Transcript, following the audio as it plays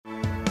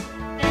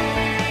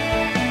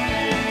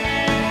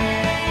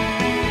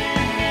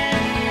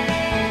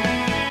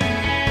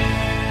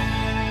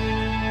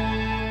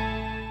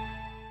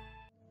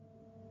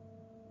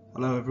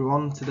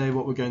everyone. Today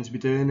what we're going to be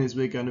doing is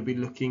we're going to be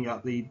looking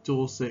at the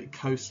Dorset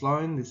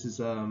coastline. This is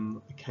a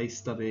case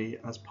study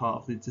as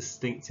part of the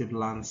Distinctive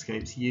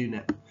Landscapes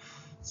unit.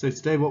 So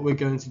today what we're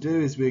going to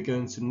do is we're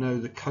going to know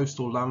the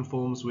coastal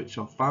landforms which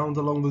are found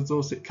along the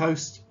Dorset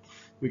coast.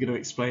 We're going to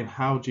explain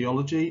how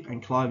geology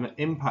and climate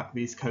impact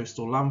these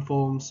coastal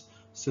landforms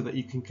so that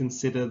you can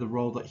consider the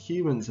role that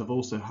humans have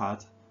also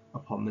had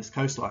upon this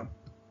coastline.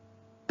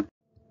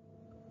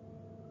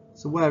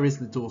 So where is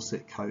the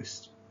Dorset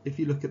coast? If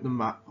you look at the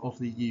map of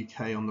the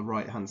UK on the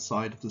right hand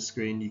side of the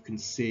screen, you can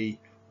see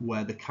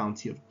where the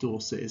county of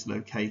Dorset is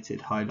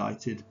located,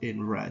 highlighted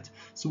in red.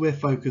 So we're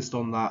focused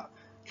on that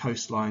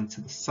coastline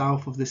to the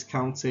south of this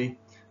county,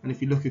 and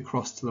if you look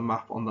across to the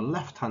map on the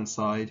left hand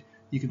side,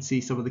 you can see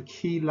some of the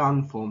key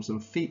landforms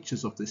and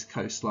features of this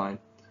coastline.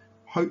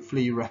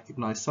 Hopefully you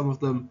recognise some of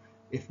them,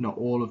 if not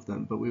all of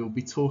them, but we will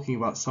be talking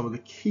about some of the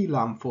key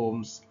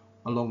landforms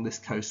along this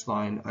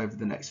coastline over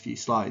the next few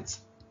slides.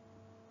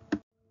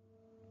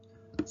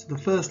 So the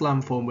first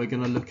landform we're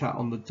going to look at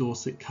on the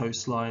Dorset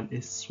coastline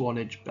is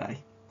Swanage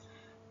Bay.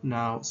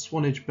 Now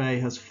Swanage Bay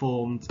has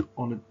formed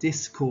on a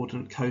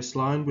discordant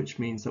coastline, which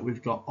means that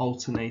we've got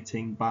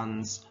alternating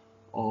bands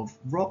of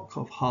rock,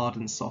 of hard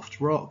and soft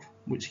rock,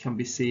 which can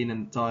be seen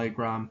in the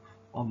diagram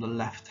on the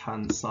left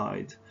hand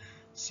side.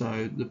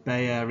 So the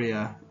bay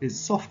area is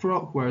soft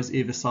rock, whereas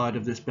either side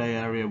of this bay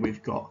area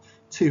we've got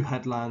two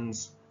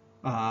headlands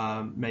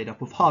made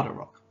up of harder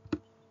rock.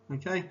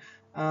 Okay.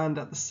 And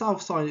at the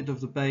south side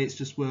of the bay, it's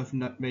just worth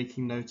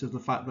making note of the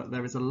fact that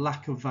there is a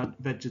lack of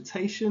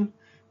vegetation,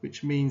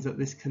 which means that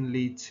this can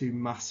lead to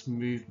mass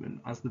movement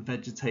as the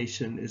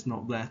vegetation is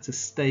not there to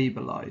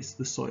stabilise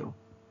the soil.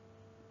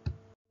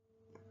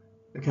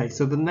 Okay,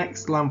 so the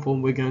next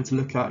landform we're going to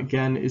look at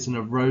again is an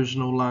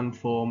erosional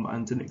landform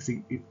and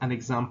an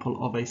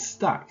example of a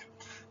stack.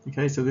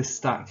 Okay, so this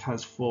stack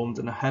has formed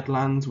in a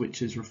headland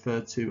which is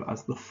referred to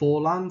as the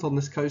foreland on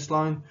this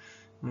coastline.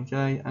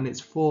 Okay, and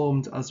it's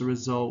formed as a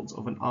result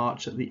of an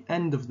arch at the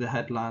end of the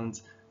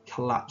headland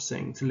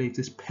collapsing to leave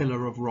this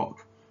pillar of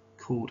rock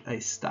called a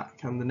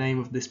stack, and the name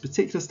of this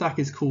particular stack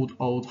is called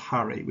Old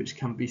Harry, which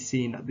can be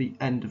seen at the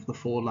end of the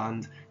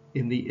foreland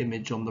in the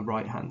image on the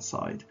right hand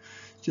side.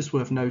 It's just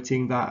worth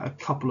noting that a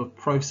couple of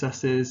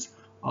processes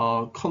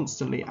are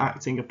constantly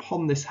acting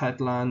upon this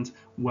headland,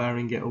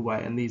 wearing it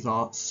away, and these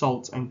are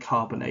salt and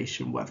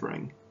carbonation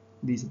weathering.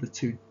 These are the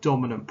two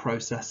dominant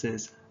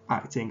processes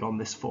acting on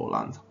this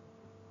foreland.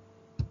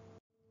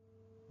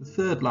 The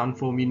third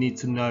landform you need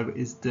to know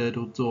is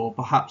Durdle Door,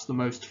 perhaps the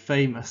most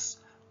famous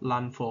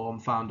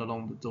landform found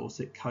along the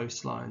Dorset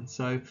coastline.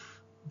 So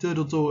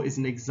Durdle Door is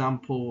an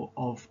example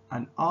of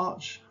an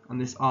arch,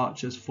 and this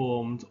arch is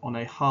formed on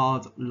a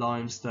hard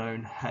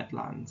limestone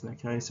headland.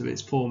 Okay, so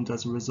it's formed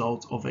as a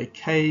result of a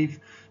cave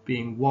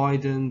being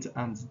widened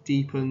and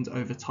deepened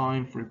over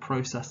time through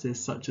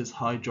processes such as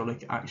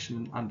hydraulic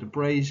action and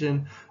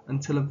abrasion,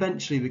 until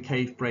eventually the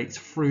cave breaks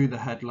through the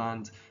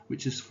headland,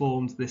 which has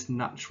formed this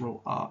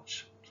natural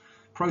arch.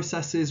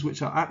 Processes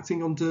which are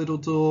acting on Durdle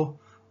Door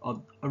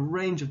are a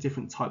range of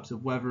different types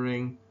of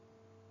weathering: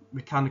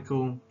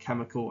 mechanical,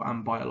 chemical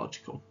and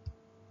biological.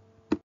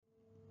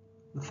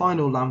 The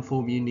final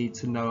landform you need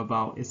to know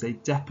about is a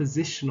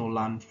depositional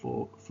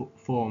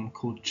landform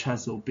called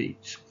Chesil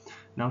Beach.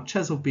 Now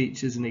Chesil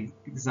Beach is an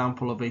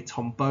example of a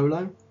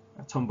tombolo.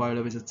 A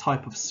tombolo is a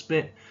type of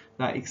spit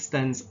that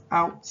extends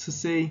out to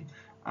sea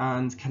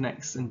and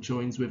connects and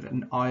joins with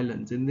an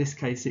island. In this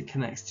case it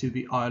connects to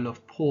the Isle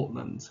of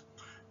Portland.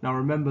 Now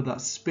remember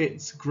that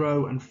spits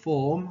grow and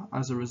form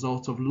as a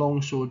result of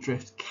longshore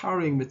drift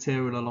carrying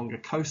material along a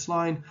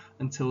coastline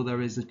until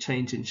there is a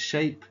change in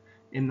shape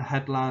in the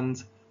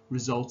headland,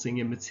 resulting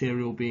in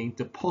material being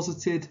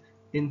deposited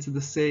into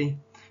the sea,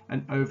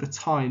 and over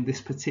time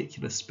this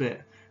particular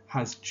spit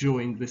has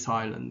joined this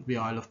island, the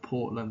Isle of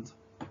Portland.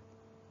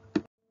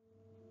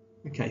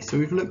 Okay, so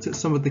we've looked at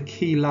some of the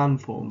key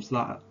landforms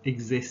that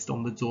exist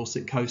on the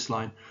Dorset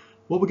coastline.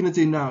 What we're going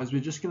to do now is we're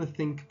just going to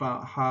think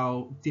about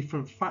how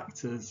different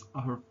factors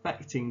are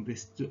affecting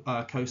this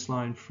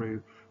coastline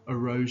through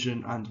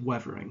erosion and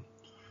weathering.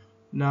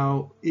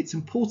 Now, it's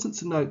important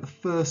to note the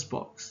first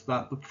box,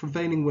 that the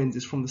prevailing wind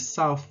is from the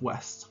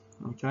southwest.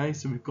 Okay,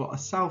 so we've got a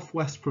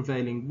southwest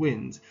prevailing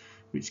wind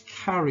which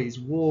carries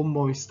warm,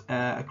 moist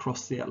air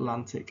across the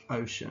Atlantic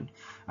Ocean,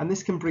 and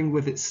this can bring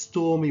with it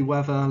stormy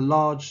weather,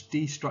 large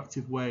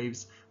destructive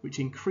waves, which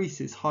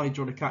increases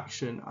hydraulic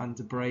action and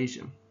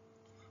abrasion.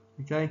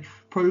 Okay,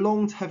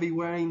 prolonged heavy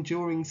rain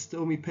during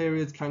stormy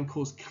periods can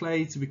cause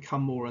clay to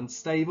become more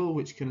unstable,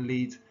 which can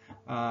lead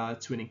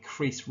to an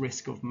increased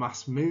risk of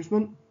mass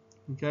movement.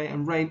 Okay,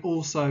 and rain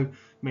also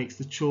makes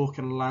the chalk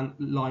and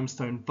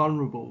limestone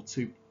vulnerable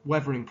to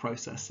weathering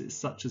processes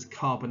such as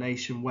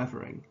carbonation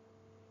weathering.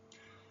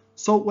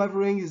 Salt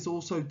weathering is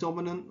also a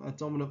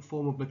dominant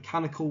form of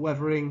mechanical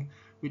weathering,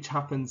 which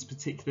happens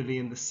particularly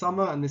in the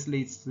summer, and this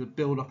leads to the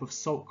build-up of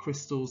salt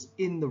crystals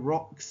in the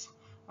rocks.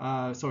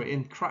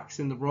 In cracks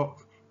in the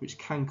rock, which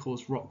can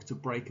cause rock to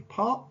break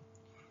apart.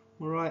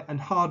 All right, and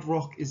hard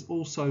rock is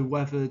also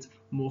weathered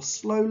more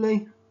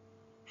slowly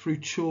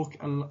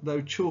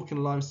though chalk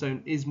and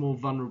limestone is more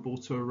vulnerable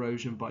to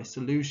erosion by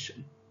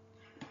solution.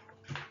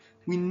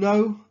 We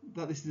know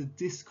that this is a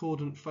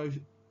discordant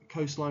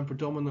coastline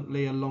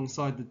predominantly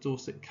alongside the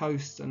Dorset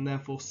coast, and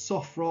therefore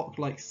soft rock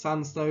like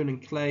sandstone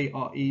and clay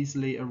are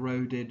easily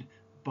eroded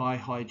by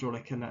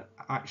hydraulic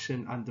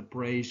action and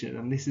abrasion,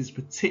 and this is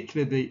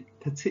particularly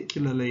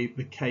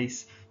the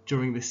case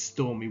during this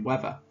stormy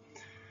weather.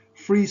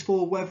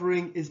 Freeze-fall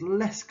weathering is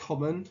less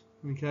common,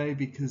 okay,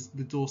 because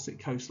the Dorset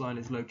coastline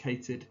is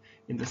located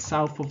in the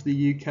south of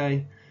the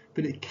UK,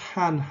 but it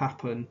can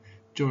happen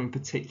during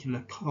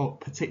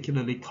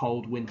particularly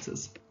cold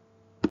winters.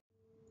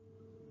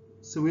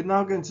 So we're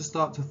now going to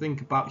start to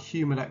think about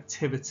human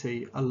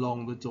activity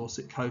along the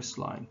Dorset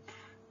coastline.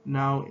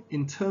 Now,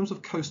 in terms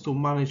of coastal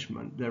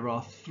management, there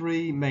are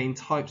three main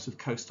types of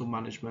coastal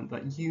management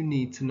that you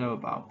need to know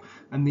about,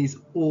 and these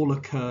all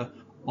occur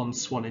on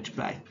Swanage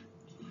Bay.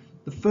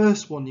 The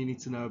first one you need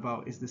to know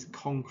about is this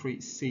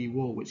concrete sea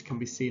wall, which can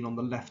be seen on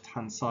the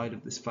left-hand side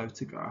of this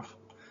photograph.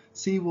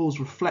 Sea walls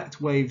reflect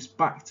waves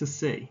back to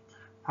sea.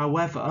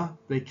 However,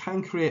 they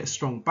can create a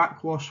strong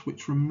backwash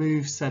which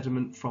removes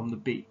sediment from the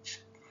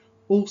beach.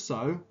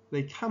 Also,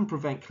 they can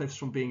prevent cliffs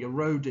from being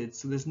eroded,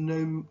 so there's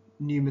no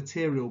new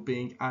material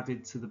being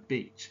added to the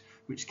beach,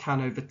 which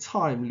can over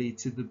time lead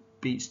to the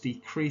beach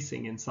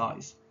decreasing in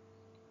size.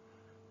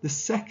 The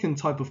second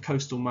type of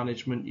coastal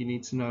management you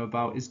need to know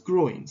about is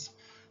groins.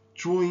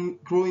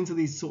 Groins are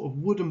these sort of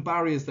wooden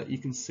barriers that you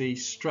can see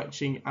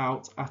stretching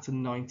out at a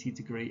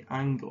 90-degree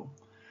angle.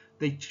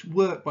 They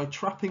work by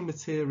trapping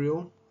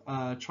material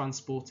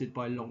transported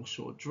by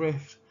longshore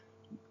drift,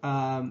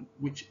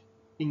 which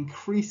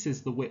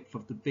increases the width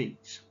of the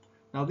beach.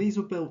 Now, these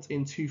were built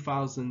in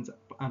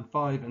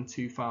 2005 and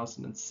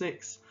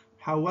 2006.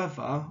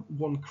 However,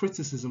 one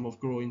criticism of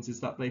groins is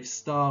that they've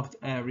starved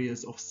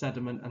areas of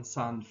sediment and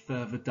sand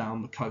further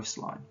down the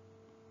coastline.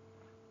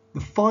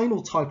 The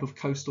final type of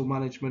coastal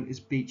management is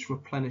beach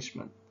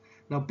replenishment.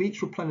 Now,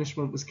 beach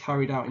replenishment was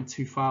carried out in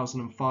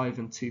 2005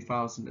 and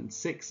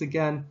 2006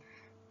 again,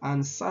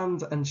 and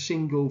sand and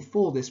shingle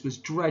for this was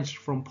dredged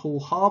from Poole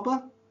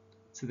Harbour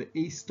to the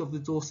east of the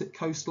Dorset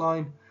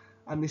coastline,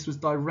 and this was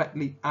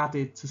directly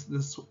added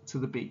to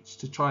the beach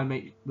to try and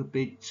make the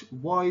beach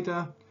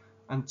wider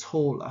and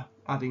taller,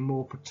 adding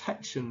more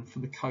protection for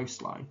the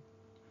coastline.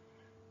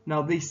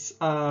 Now, this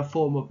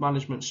form of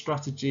management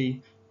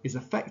strategy is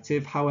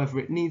effective, however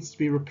it needs to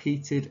be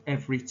repeated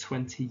every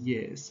 20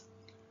 years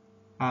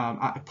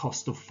at a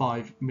cost of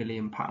 £5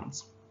 million.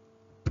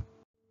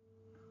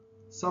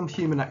 Some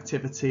human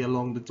activity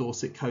along the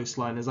Dorset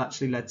coastline has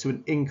actually led to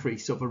an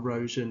increase of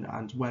erosion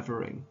and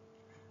weathering.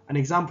 An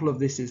example of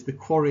this is the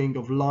quarrying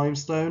of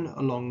limestone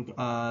along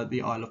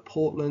the Isle of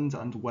Portland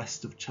and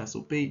west of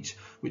Chesil Beach,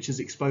 which has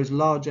exposed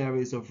large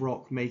areas of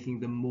rock, making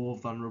them more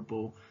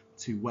vulnerable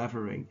to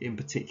weathering, in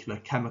particular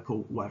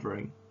chemical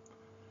weathering.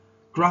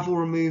 Gravel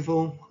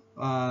removal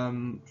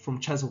from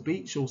Chesil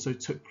Beach also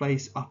took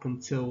place up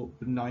until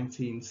the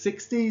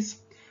 1960s.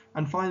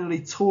 And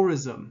finally,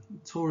 tourism.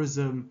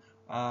 Tourism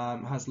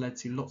has led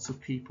to lots of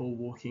people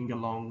walking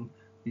along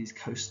these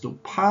coastal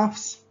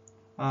paths,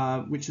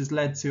 which has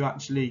led to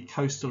actually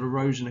coastal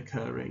erosion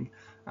occurring,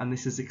 and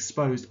this has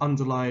exposed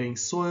underlying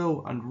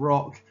soil and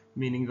rock,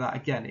 meaning that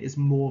again it is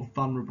more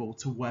vulnerable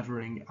to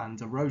weathering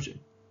and erosion.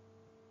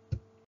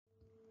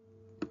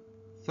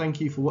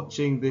 Thank you for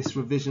watching this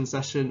revision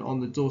session on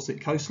the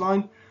Dorset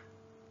coastline.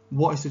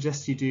 What I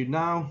suggest you do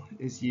now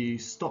is you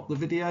stop the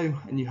video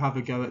and you have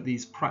a go at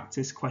these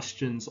practice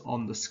questions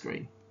on the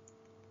screen.